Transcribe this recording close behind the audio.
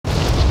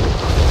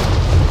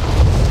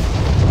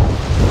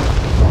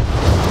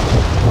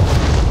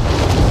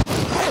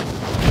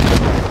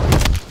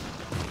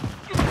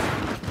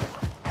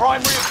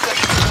primary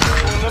objective is to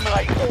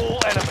eliminate all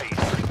enemies.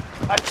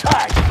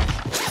 Attack!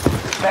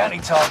 Bounty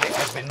target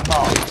has been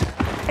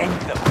marked.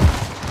 End them.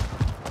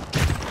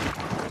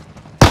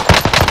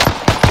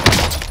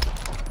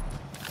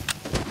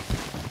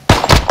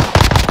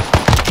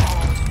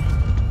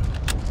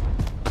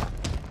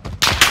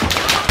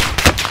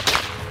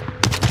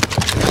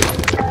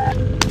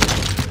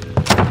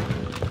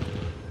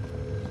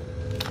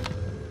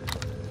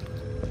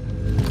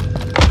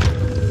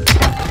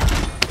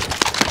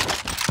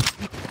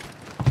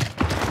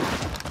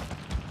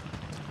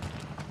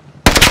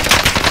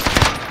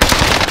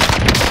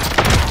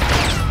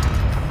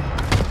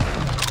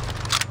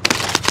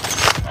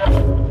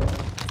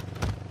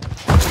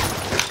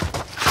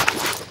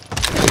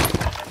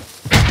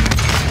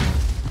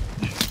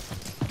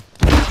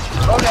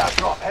 Loadout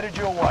drop headed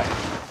your way.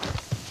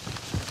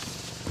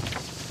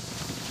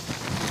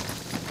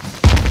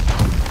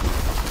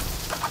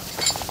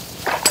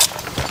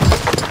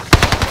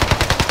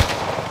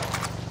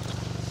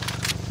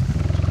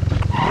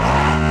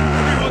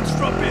 Everyone's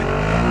drop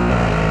in.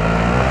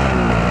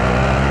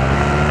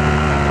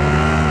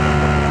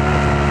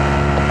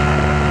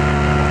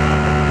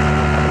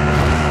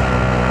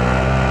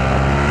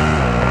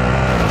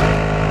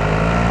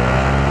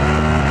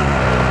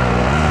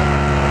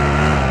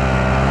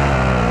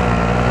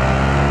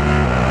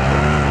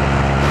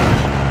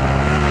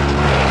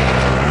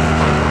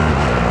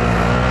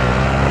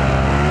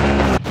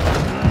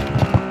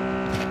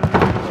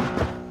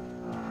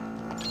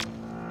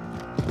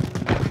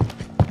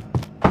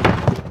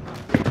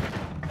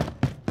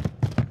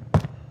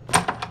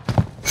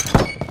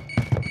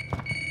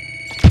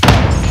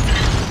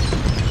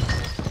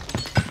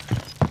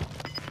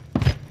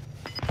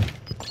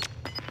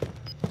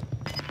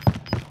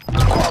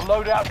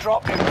 Loadout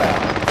drop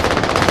inbound.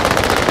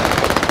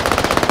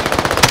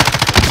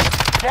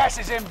 Gas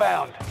is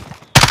inbound.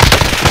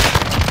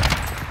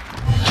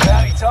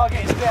 Bounty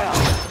target is down.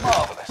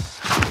 Marvelous.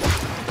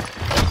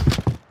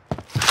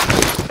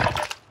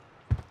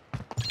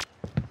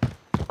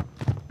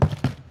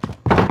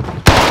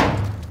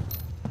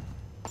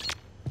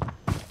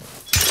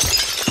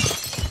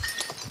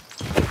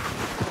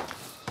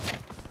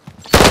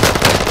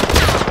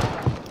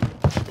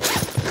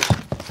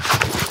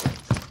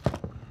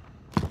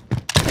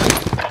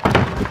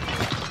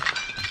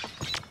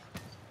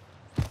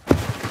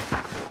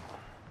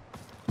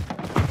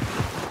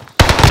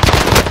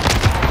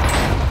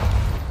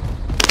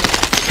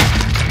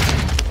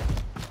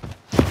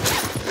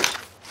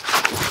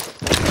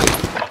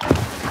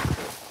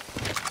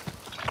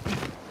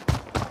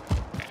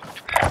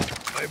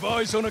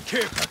 Eyes on a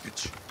care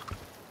package.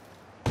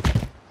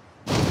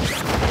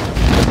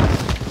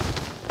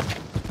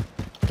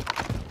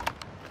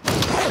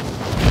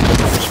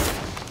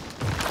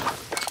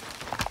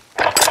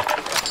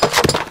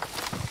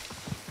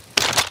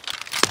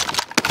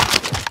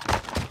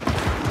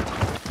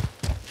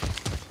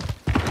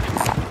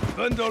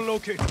 Vendor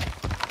located.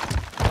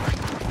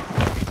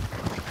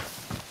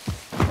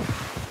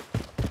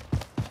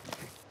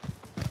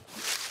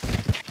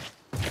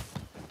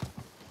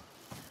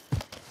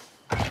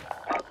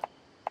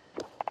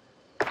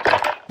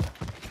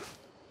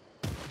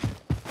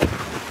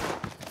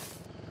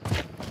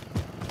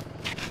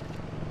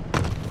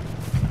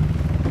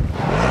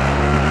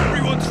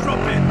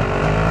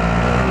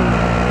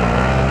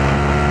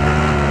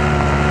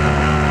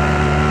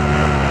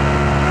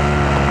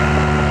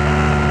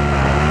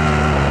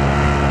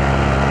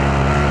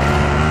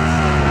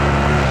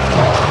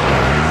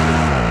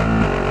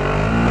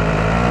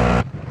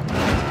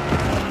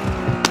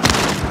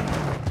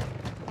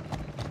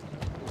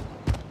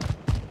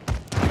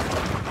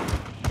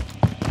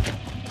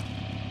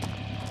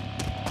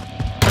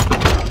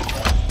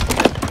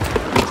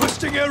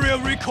 Area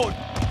recon.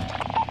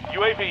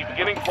 UAV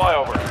beginning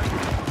flyover.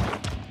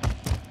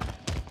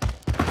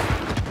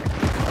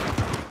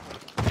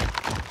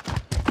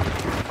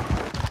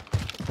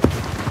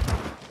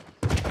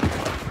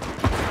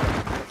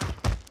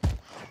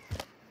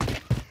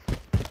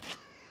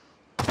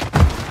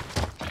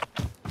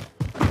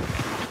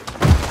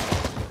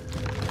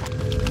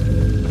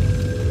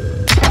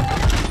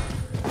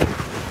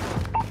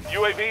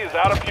 UAV is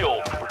out of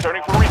fuel.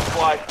 Returning for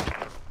resupply.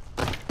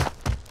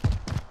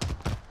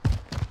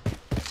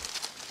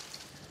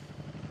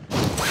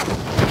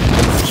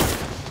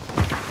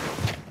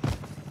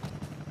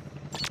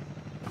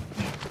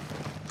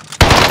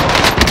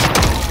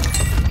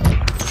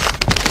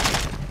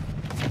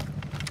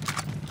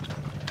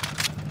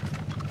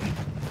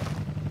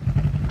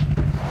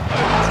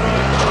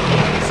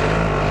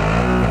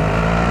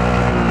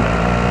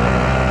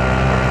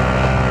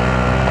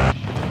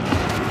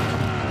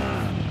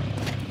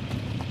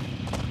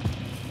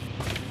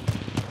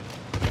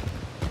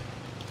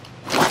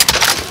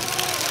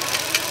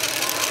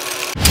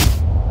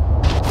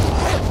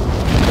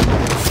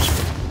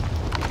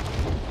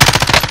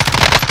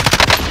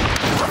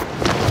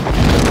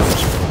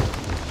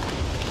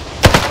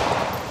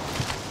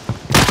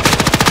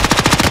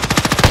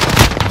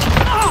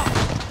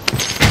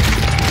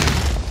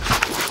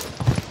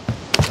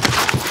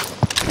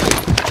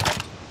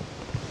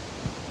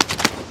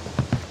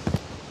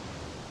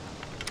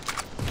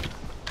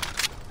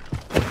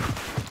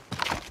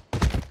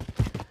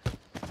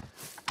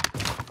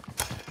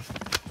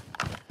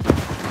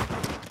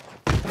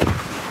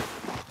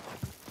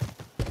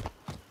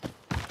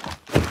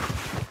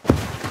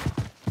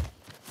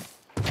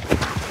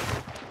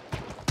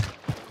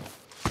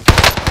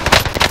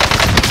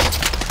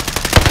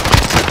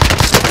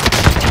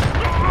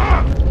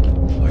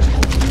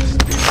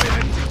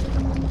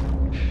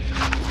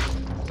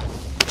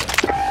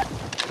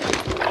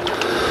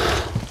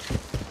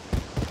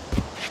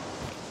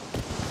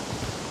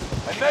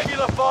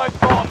 Nebula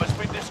 5 bomb has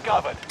been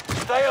discovered.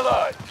 Stay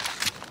alert.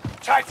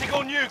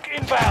 Tactical nuke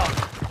inbound.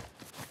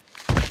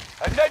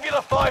 A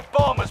Nebula 5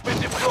 bomb has been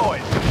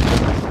deployed.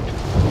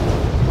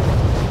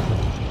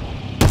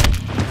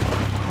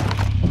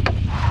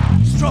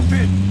 Strap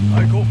in.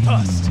 I go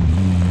fast.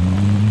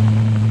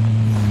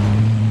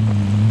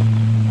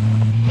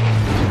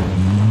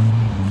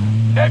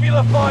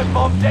 Nebula 5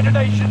 bomb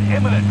detonation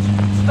imminent.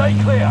 Stay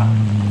clear.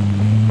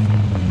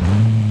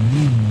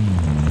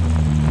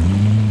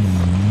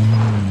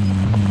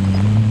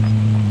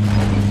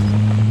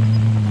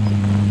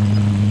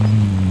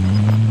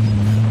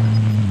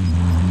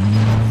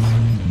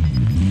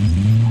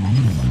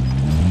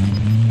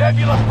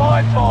 Nebula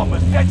 5 bomb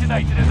has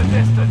detonated in the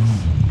distance.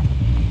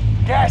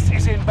 Gas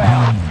is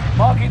inbound.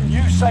 Marking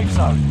new safe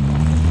zone.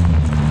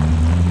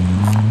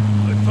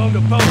 I found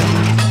a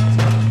bounty.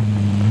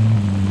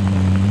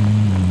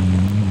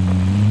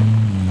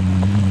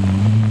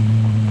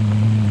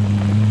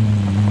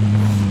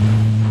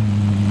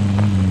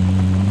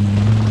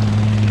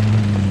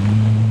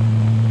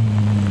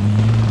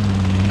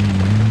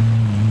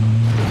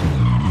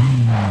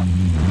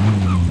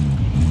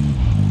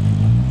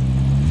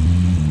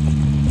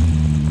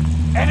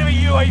 Enemy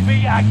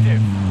UAV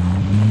active.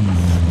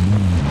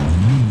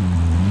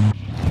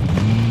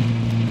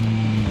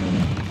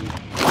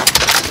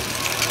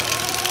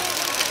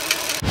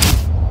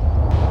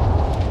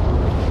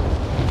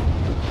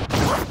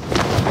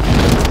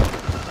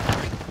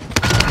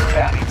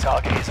 Bounty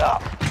target is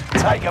up.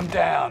 Take them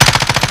down.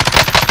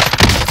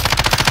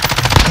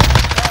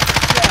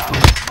 Down.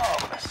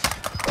 Marvelous.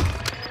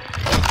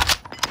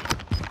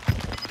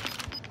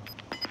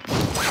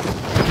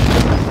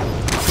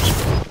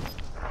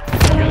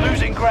 You're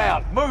losing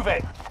ground. Move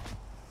it.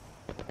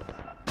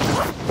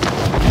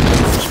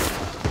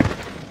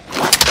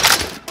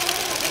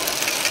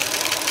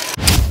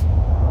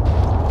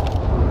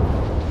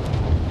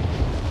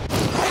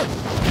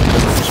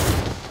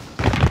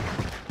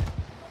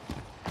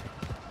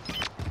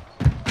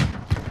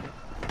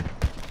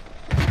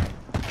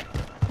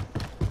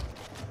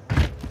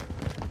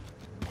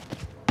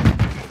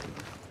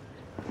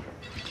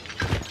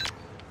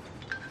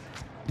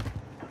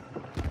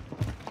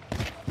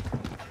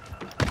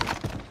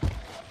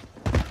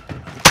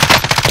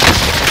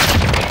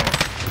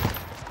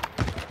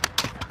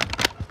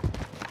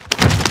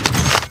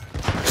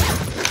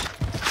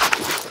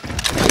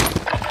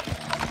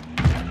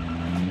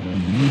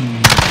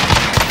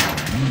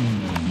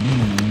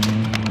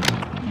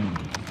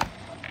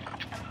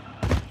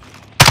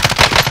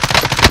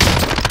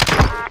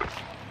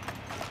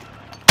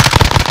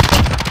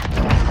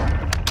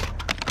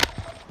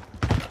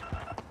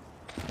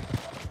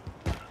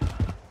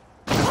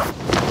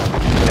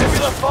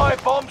 Nebula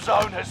 5 bomb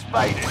zone has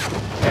faded.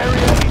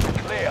 Area is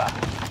clear.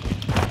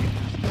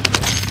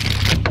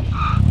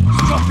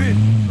 Strap in.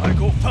 I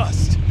go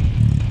fast.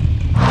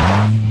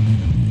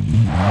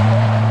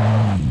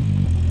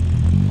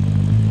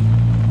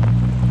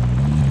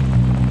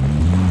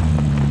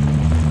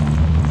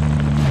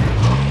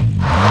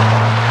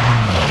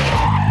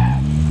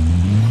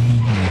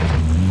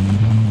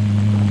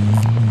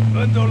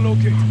 Vendor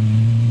located.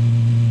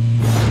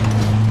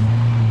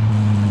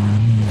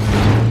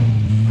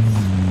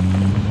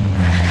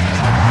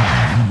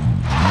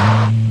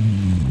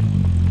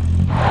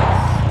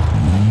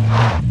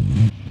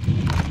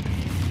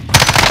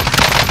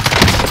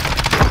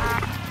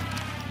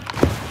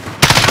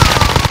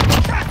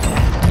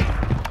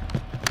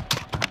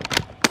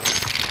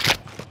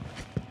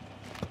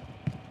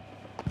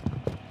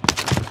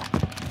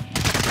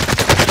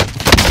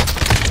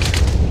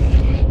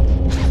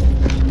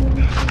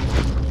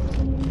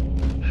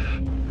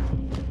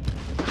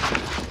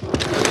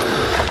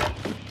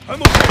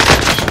 I'm okay.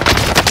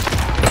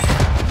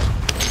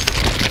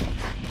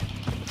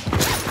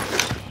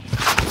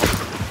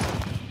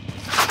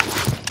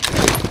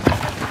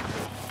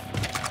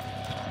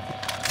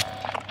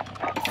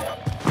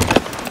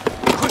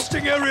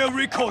 Requesting area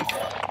recon.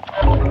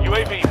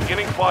 UAV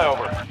beginning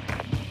flyover.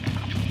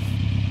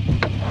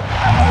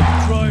 I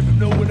will drive if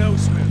no one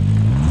else will.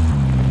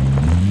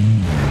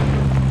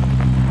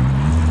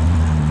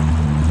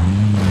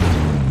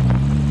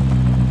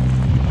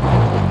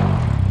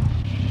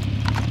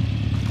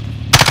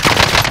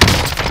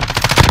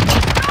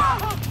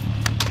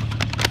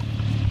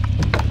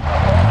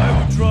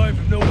 Drive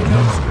if no one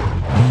else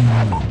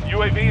will.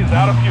 UAV is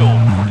out of fuel.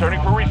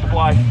 Returning for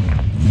resupply.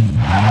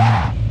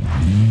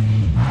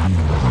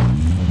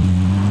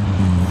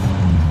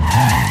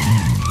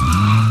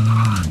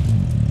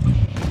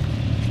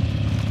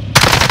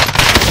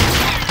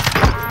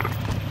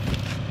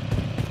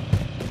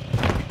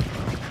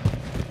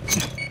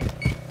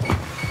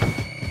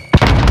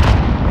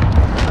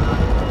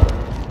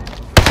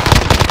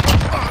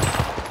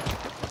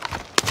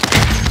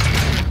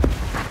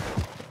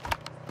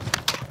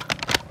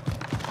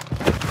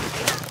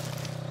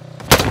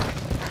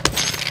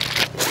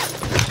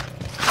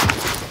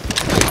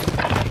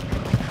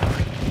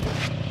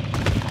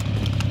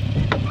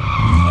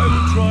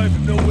 Drive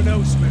if no one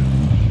else will.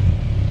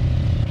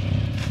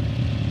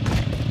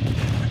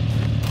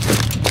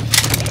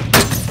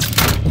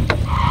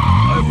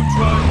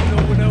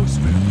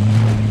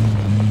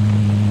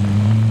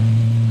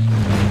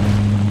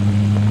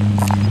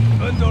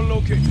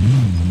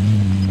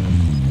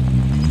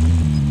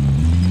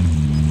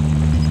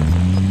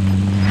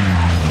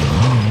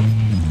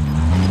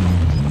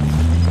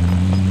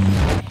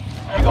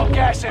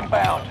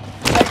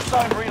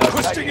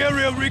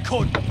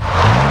 recon.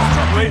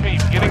 UAV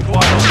beginning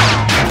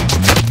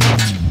flyover.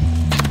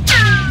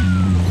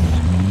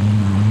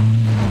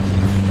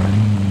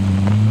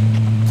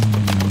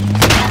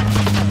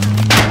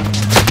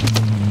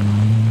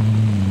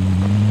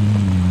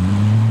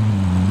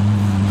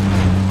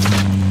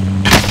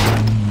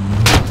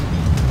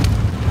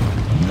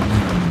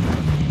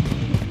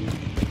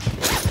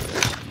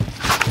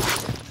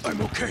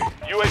 I'm okay.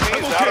 UAV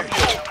is out of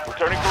fuel.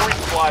 Returning for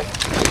resupply.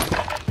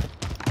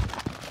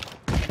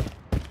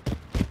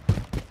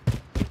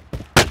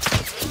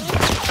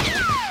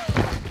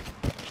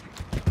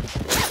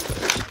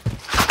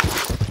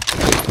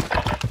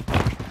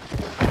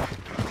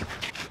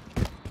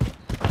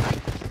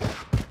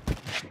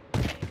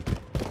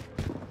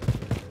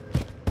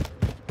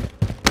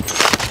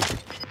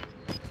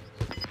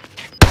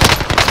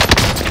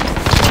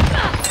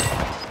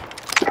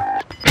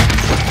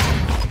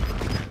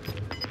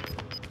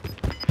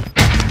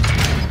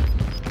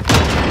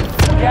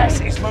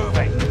 Gas is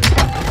moving.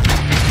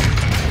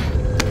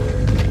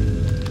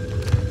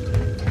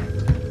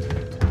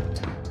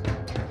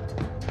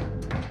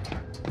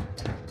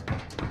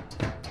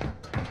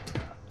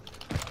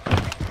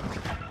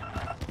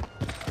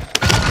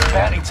 The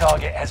bounty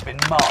target has been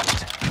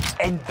marked.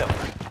 End them.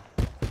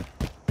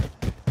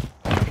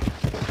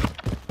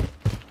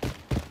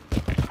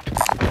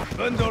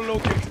 Vendor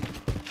located.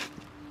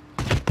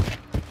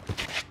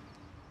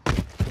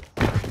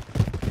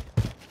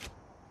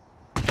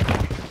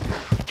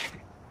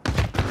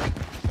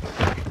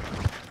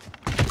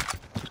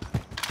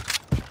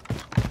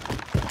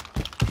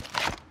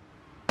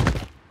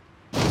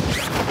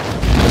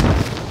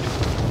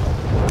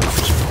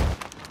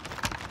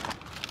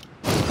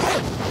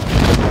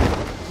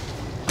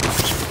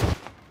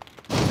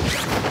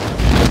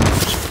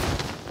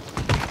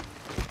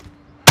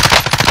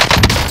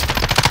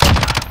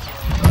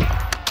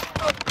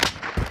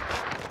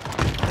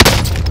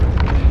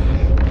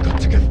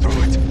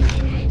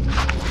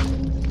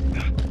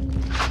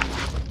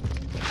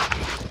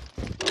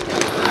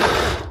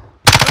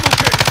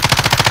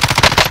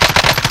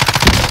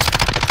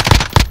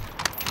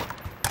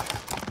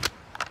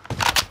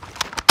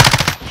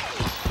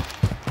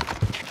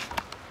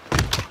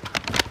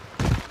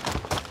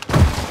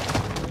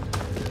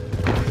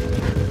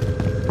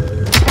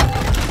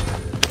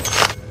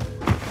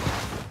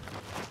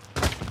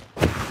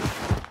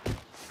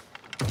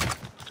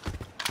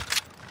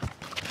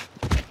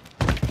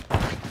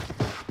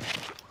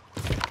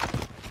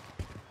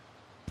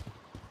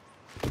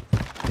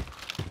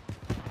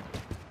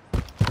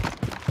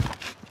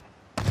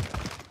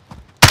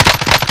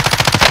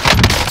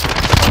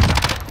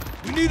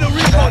 We need a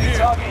recon Bounty here.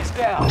 target is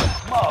down.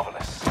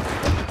 Marvelous.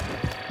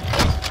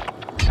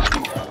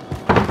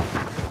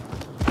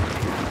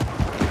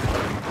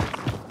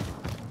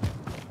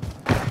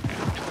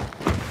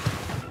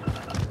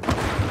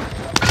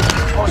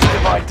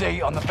 Positive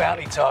ID on the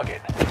bounty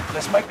target.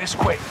 Let's make this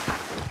quick.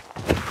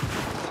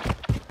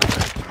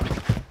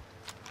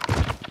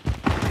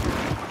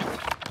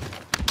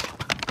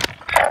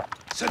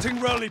 Setting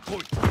rally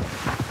point.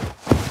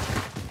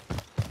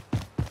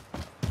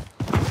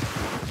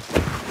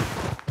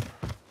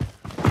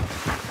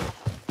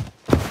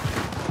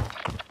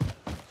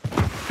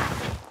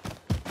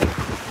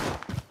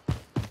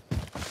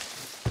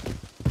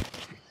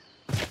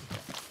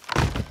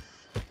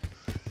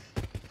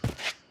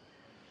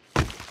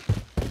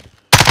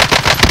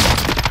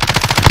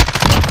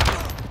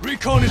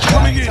 Recon is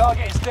coming in.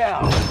 Target is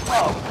down.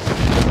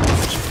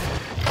 Marvelous.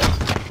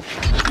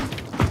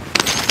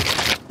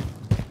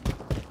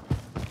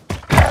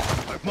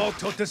 I've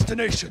marked our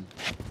destination.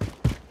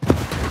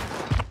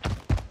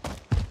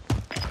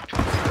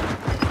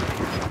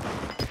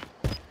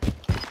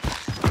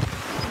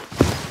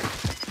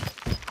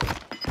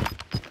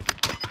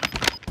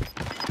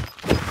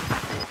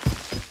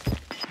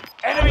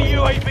 Enemy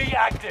UAV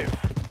active.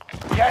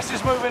 Gas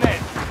is moving in.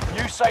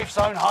 New safe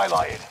zone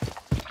highlighted.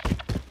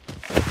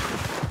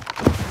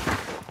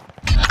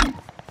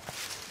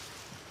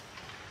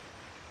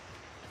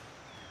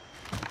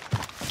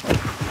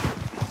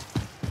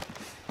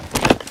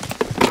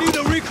 Need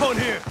a recon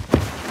here.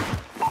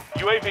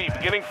 UAV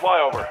beginning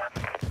flyover.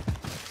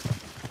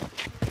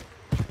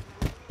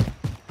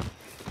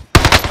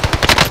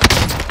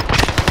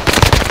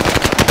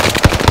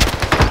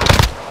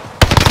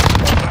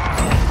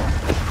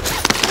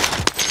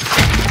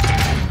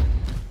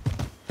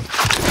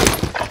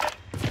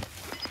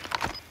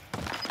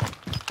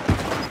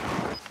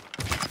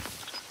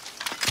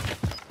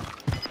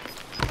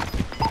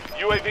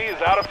 UAV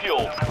is out of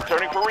fuel.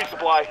 Returning for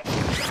resupply.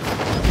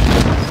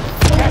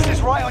 Gas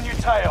is right on your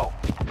tail.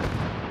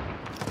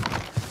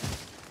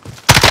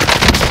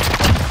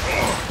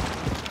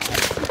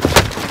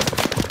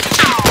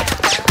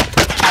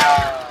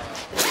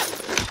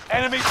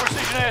 Enemy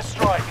precision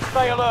airstrike.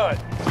 Stay alert.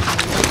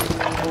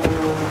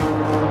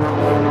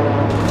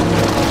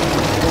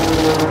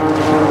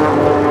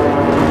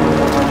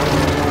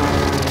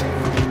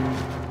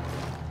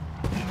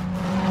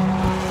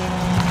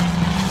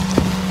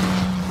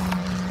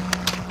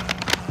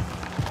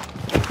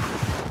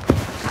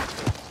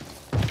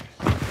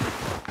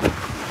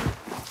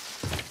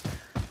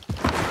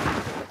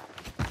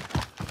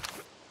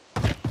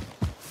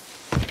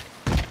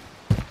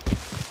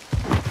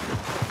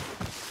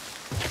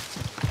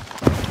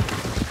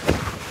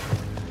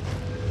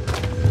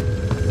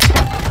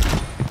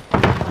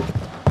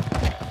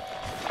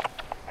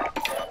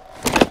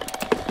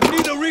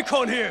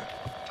 recon here.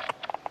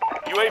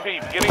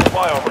 UAV beginning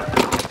flyover.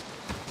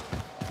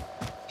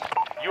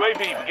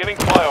 UAV beginning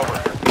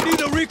flyover.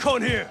 Need a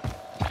recon here.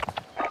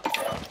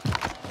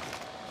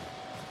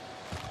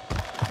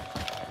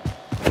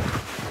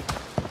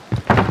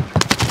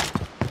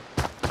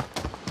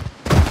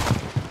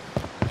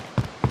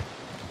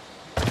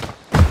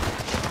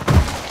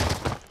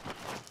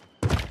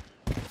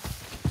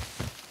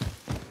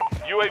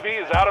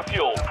 UAV is out of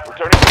fuel.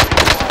 Returning for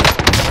resupply.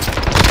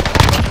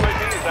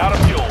 UAV is out of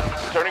fuel.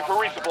 Returning for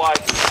resupply.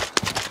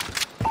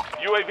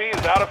 UAV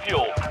is out of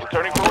fuel.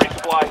 Returning for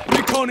resupply.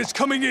 Recon is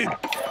coming in.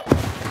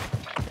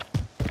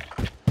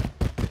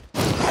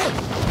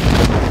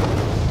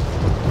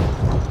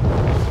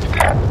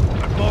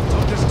 I've marked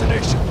our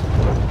destination.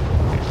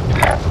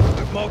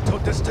 I've marked our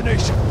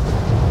destination.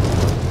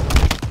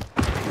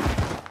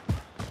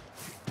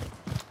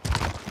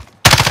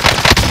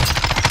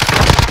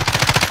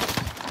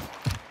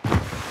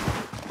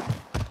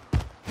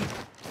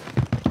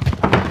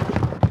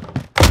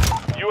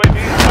 UAV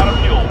is out of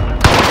fuel.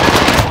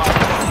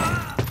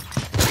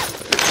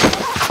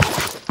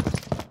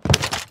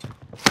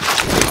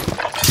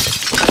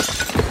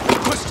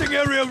 Requesting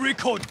area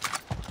recon.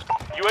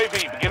 UAV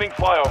beginning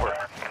flyover.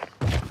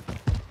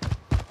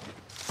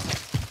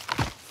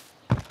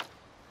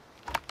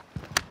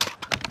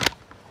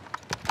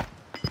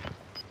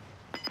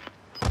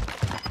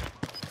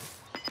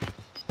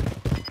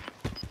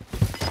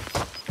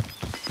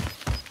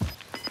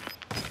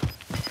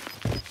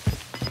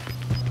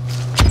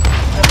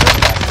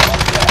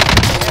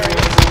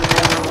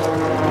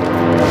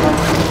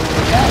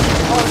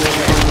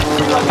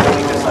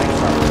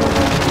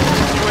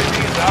 UAV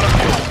is out of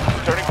fuel.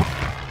 Returning for...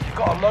 You've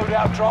got a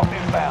loadout drop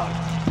inbound.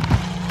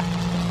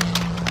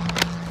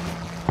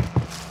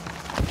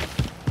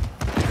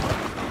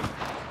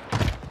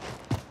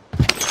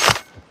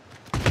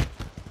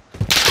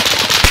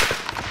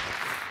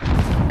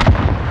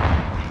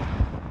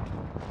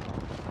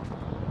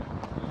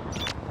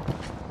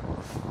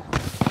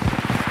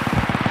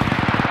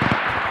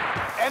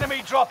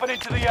 Enemy dropping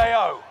into the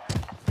AO.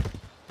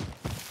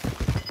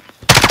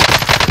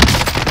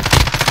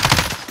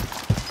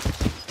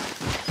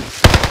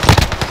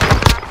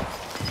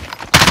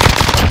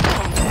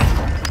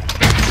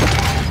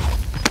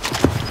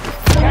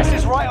 Gas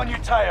is right on your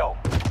tail.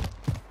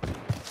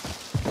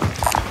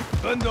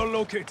 Vendor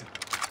located.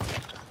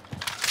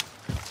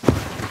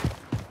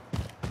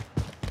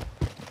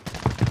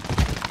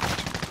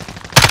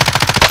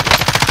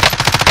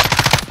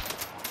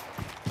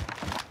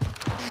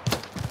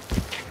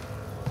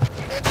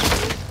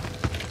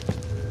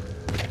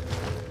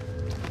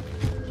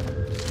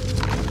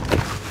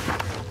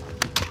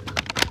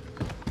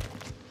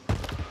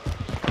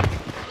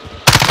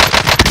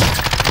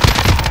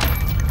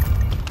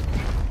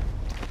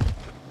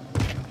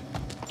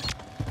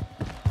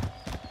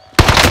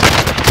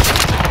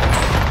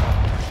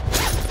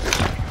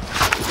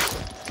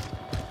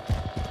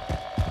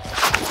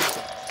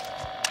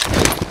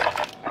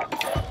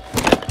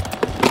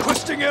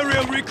 Requesting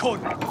area recon.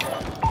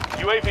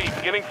 UAV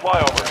beginning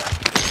flyover.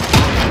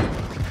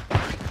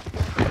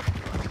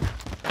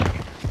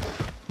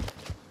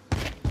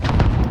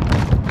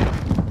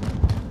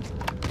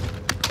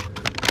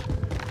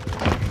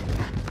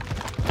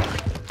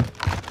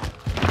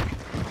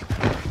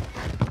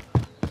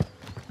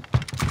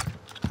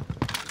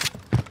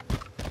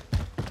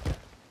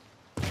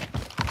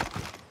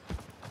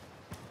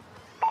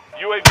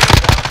 UAV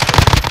is out.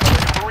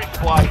 For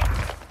resupply.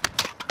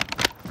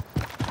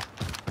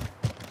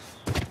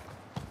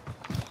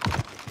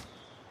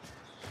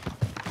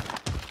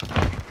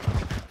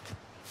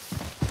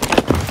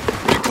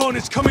 Recon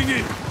is coming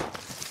in.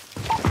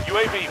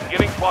 UAV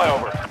beginning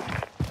flyover.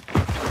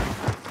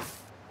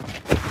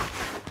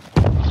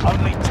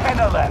 Only 10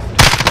 are left.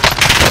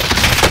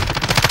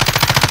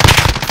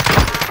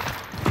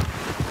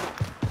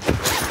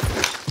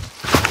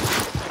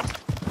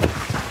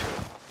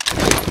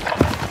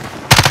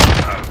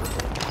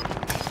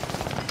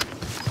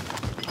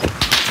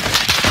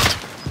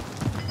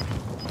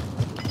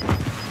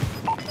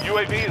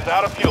 UAV is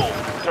out of fuel.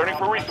 Returning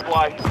for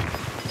resupply.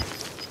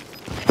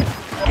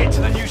 Get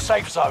to the new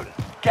safe zone.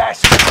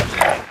 Gas is coming in.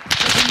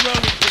 Nothing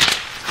wrong with this.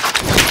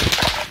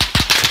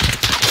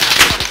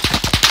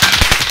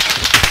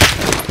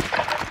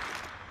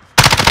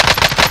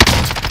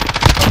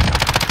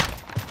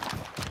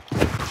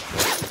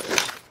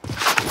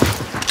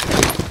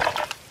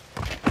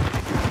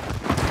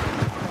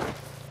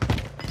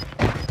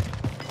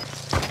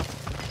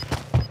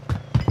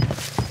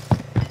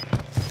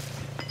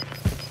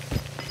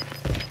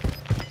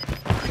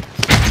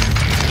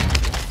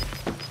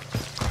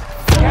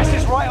 Gas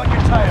is right on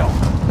your tail.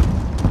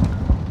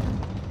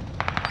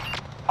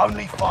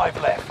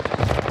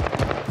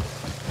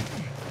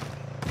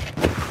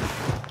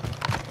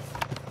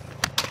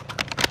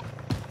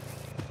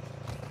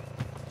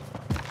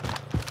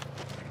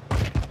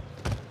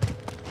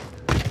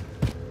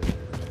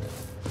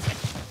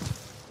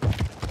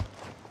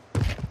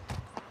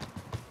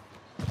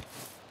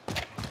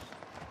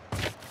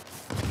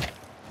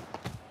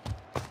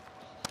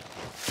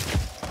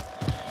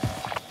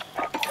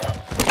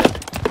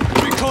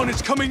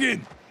 Hornets coming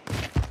in.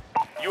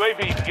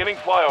 UAV beginning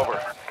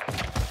flyover.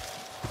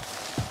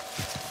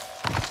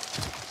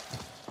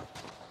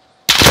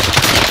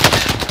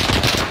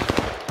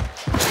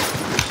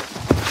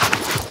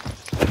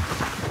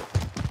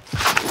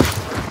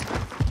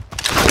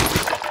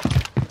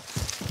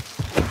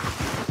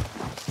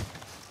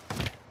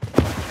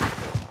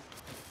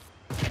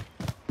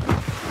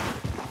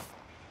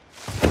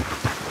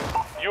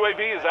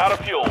 UAV is out of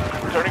fuel.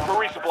 Returning for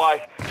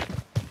resupply.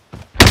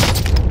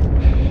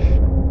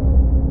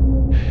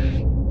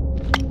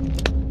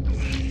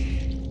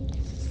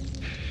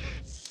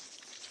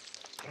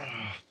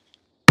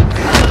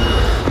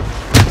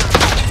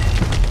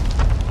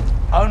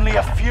 Only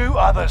a few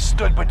others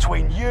stood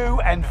between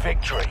you and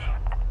victory.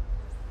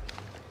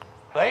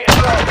 They ain't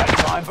that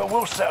time, but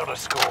we'll settle the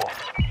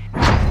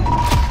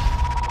score.